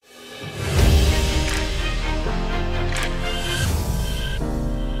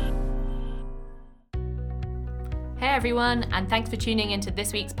everyone, and thanks for tuning into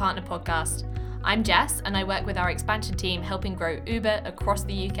this week's Partner Podcast. I'm Jess, and I work with our expansion team helping grow Uber across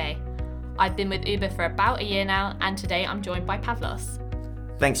the UK. I've been with Uber for about a year now, and today I'm joined by Pavlos.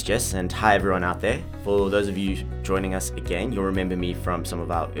 Thanks, Jess, and hi everyone out there. For those of you joining us again, you'll remember me from some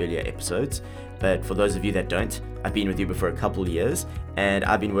of our earlier episodes, but for those of you that don't, I've been with Uber for a couple of years, and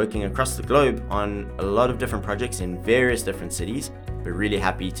I've been working across the globe on a lot of different projects in various different cities, but really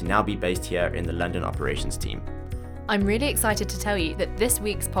happy to now be based here in the London operations team. I'm really excited to tell you that this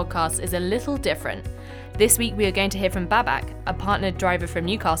week's podcast is a little different. This week we are going to hear from Babak, a partner driver from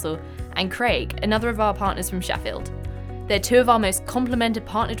Newcastle, and Craig, another of our partners from Sheffield. They're two of our most complimented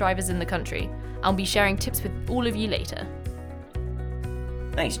partner drivers in the country. I'll be sharing tips with all of you later.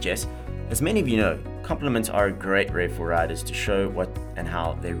 Thanks, Jess. As many of you know, compliments are a great way for riders to show what and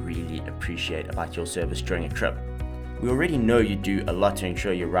how they really appreciate about your service during a trip. We already know you do a lot to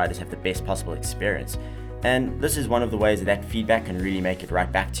ensure your riders have the best possible experience, and this is one of the ways that feedback can really make it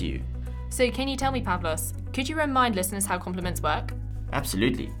right back to you. So can you tell me, Pavlos, could you remind listeners how compliments work?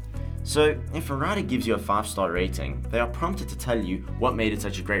 Absolutely. So if a rider gives you a 5-star rating, they are prompted to tell you what made it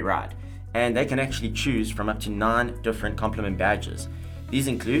such a great ride, and they can actually choose from up to 9 different compliment badges. These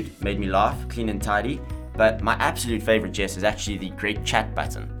include made me laugh, clean and tidy, but my absolute favorite, Jess, is actually the great chat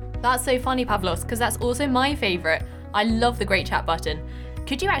button. That's so funny, Pavlos, because that's also my favorite. I love the great chat button.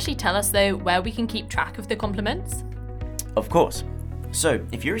 Could you actually tell us though where we can keep track of the compliments? Of course. So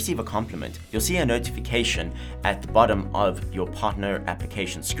if you receive a compliment, you'll see a notification at the bottom of your partner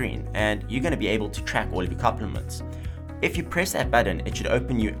application screen, and you're going to be able to track all of your compliments. If you press that button, it should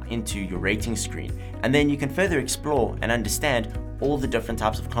open you into your rating screen, and then you can further explore and understand all the different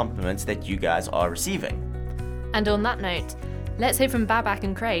types of compliments that you guys are receiving. And on that note, let's hear from Babak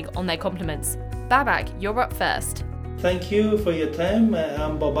and Craig on their compliments. Babak, you're up first. Thank you for your time.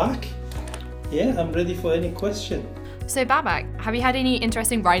 I'm Babak. Yeah, I'm ready for any question. So Babak, have you had any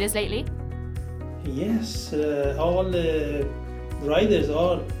interesting riders lately? Yes, all the riders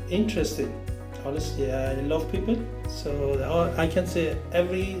are interesting. Honestly, I love people. So I can say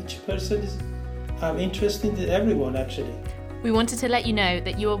every person I'm interested in everyone actually. We wanted to let you know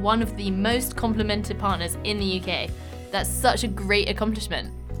that you are one of the most complimented partners in the UK. That's such a great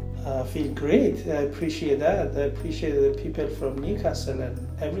accomplishment. I feel great. I appreciate that. I appreciate the people from Newcastle and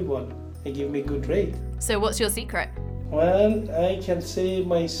everyone. They give me good rate. So what's your secret? Well, I can say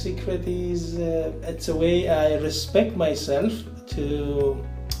my secret is it's a way I respect myself to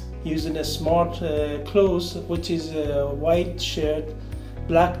using a smart clothes, which is a white shirt,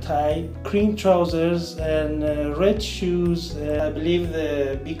 black tie, cream trousers, and red shoes. I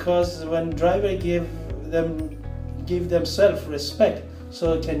believe because when driver give themselves respect,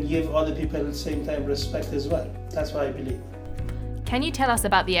 so it can give other people at the same time respect as well. That's what I believe. Can you tell us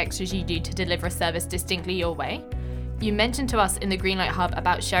about the extras you do to deliver a service distinctly your way? You mentioned to us in the Greenlight Hub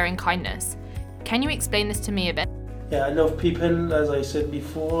about sharing kindness. Can you explain this to me a bit? Yeah, I love people, as I said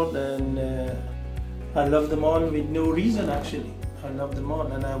before, and I love them all with no reason actually. I love them all,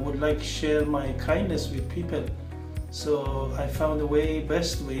 and I would like to share my kindness with people. So I found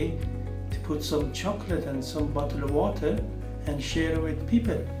best way to put some chocolate and some bottle of water and share with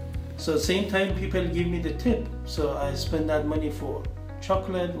people. So at the same time people give me the tip, so I spend that money for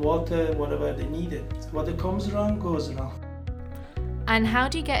chocolate, water, whatever they needed. What comes around goes around. And how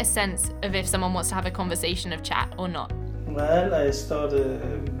do you get a sense of if someone wants to have a conversation of chat or not? Well, I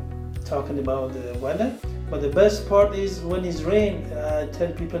started talking about the weather, but the best part is when it's rain, I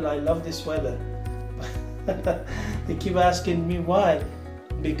tell people I love this weather. They keep asking me why,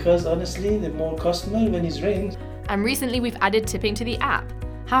 because honestly the more customer when it's rain. And recently we've added tipping to the app.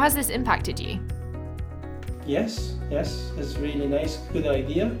 How has this impacted you? Yes, it's really nice, good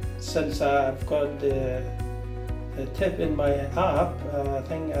idea. Since I've got the tip in my app, I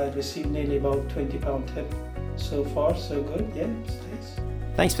think I received nearly about £20 tip. So far, so good, yeah, it stays.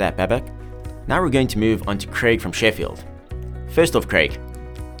 Thanks for that, Babak. Now we're going to move on to Craig from Sheffield. First off, Craig,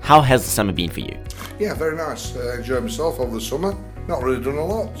 how has the summer been for you? Yeah, very nice. I enjoyed myself over the summer. Not really done a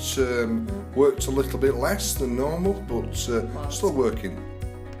lot. Worked a little bit less than normal, but still working.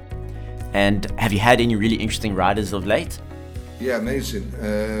 And have you had any really interesting riders of late? Yeah, amazing.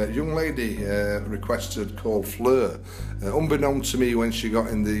 Young lady requested called Fleur. Unbeknown to me when she got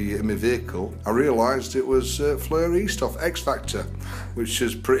in my vehicle, I realised it was Fleur East off X Factor, which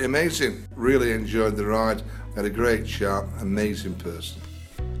is pretty amazing. Really enjoyed the ride. Had a great chat. Amazing person.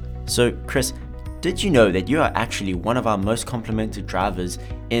 So, Chris, did you know that you are actually one of our most complimented drivers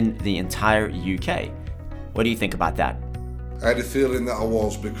in the entire UK? What do you think about that? I had a feeling that I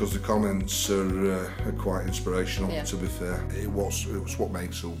was, because the comments are quite inspirational, to be fair. It was what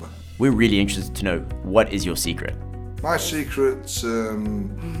makes Uber. We're really interested to know, what is your secret? My secret,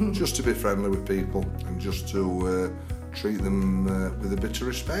 just to be friendly with people and just to treat them with a bit of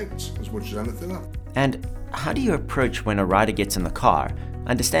respect as much as anything else. And how do you approach when a rider gets in the car,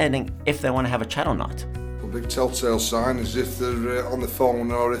 understanding if they want to have a chat or not? A big telltale sign is if they're on the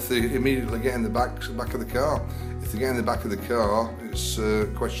phone or if they immediately get in the back of the car. If they get in the back of the car, it's a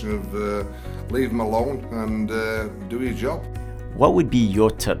question of leave them alone and do your job. What would be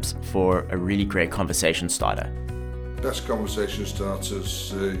your tips for a really great conversation starter? Best conversation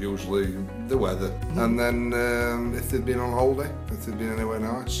starters usually the weather, and then if they've been on holiday, if they've been anywhere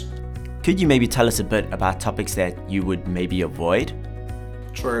nice. Could you maybe tell us a bit about topics that you would maybe avoid?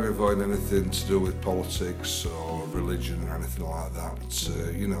 Try and avoid anything to do with politics or religion or anything like that.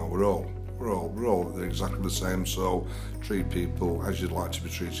 We're all exactly the same, so treat people as you'd like to be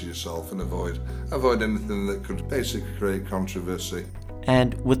treated yourself and avoid anything that could basically create controversy.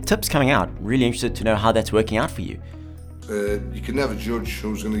 And with tips coming out, really interested to know how that's working out for you. You can never judge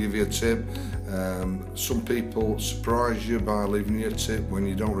who's going to give you a tip. Some people surprise you by leaving you a tip when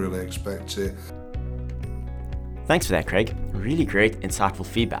you don't really expect it. Thanks for that, Craig. Really great, insightful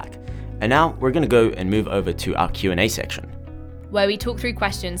feedback. And now we're going to go and move over to our Q&A section, where we talk through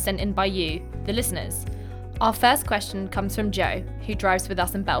questions sent in by you, the listeners. Our first question comes from Joe, who drives with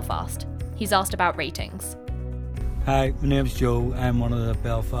us in Belfast. He's asked about ratings. Hi, my name's Joe. I'm one of the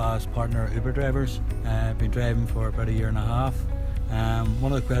Belfast partner Uber drivers. I've been driving for about a year and a half.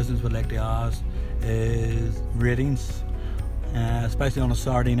 One of the questions we'd like to ask is ratings, especially on a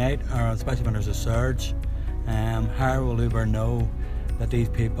Saturday night, or especially when there's a surge. How will Uber know that these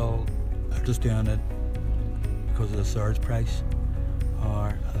people are just doing it because of the surge price, or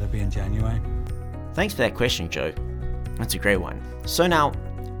are they being genuine? Thanks for that question, Joe. That's a great one. So now,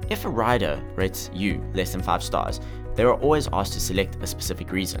 if a rider rates you less than 5 stars, they are always asked to select a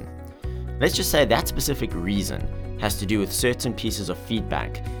specific reason. Let's just say that specific reason has to do with certain pieces of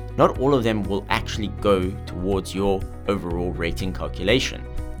feedback. Not all of them will actually go towards your overall rating calculation.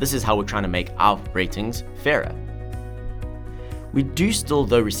 This is how we're trying to make our ratings fairer. We do still,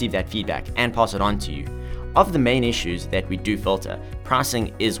 though, receive that feedback and pass it on to you. Of the main issues that we do filter,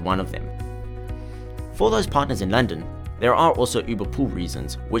 pricing is one of them. For those partners in London, there are also Uber pool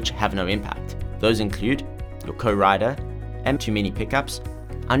reasons which have no impact. Those include your co-rider and too many pickups.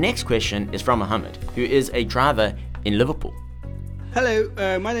 Our next question is from Mohammed, who is a driver in Liverpool. Hello,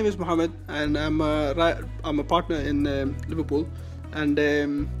 my name is Mohammed, and I'm a partner in Liverpool, and I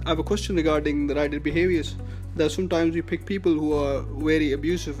have a question regarding the rider behaviors. That sometimes we pick people who are very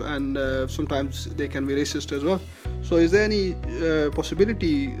abusive, and sometimes they can be racist as well. So is there any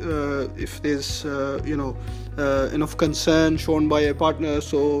possibility if there's enough concern shown by a partner,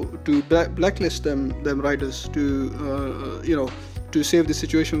 so to blacklist them riders to save the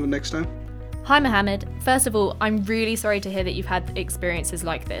situation for next time? Hi Mohammed. First of all, I'm really sorry to hear that you've had experiences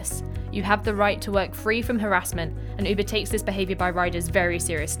like this. You have the right to work free from harassment, and Uber takes this behaviour by riders very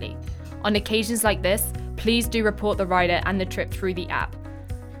seriously. On occasions like this, please do report the rider and the trip through the app.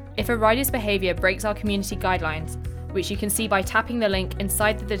 If a rider's behaviour breaks our community guidelines, which you can see by tapping the link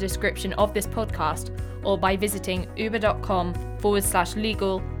inside the description of this podcast or by visiting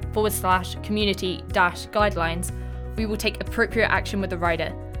uber.com/legal/community-guidelines, we will take appropriate action with the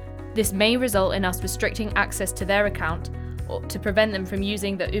rider. This may result in us restricting access to their account or to prevent them from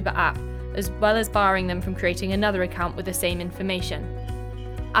using the Uber app, as well as barring them from creating another account with the same information.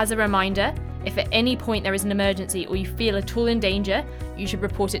 As a reminder, if at any point there is an emergency or you feel at all in danger, you should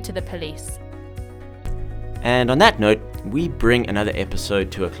report it to the police. And on that note, we bring another episode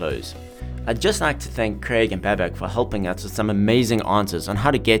to a close. I'd just like to thank Craig and Babak for helping us with some amazing answers on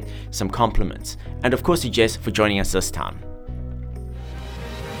how to get some compliments, and of course to Jess for joining us this time.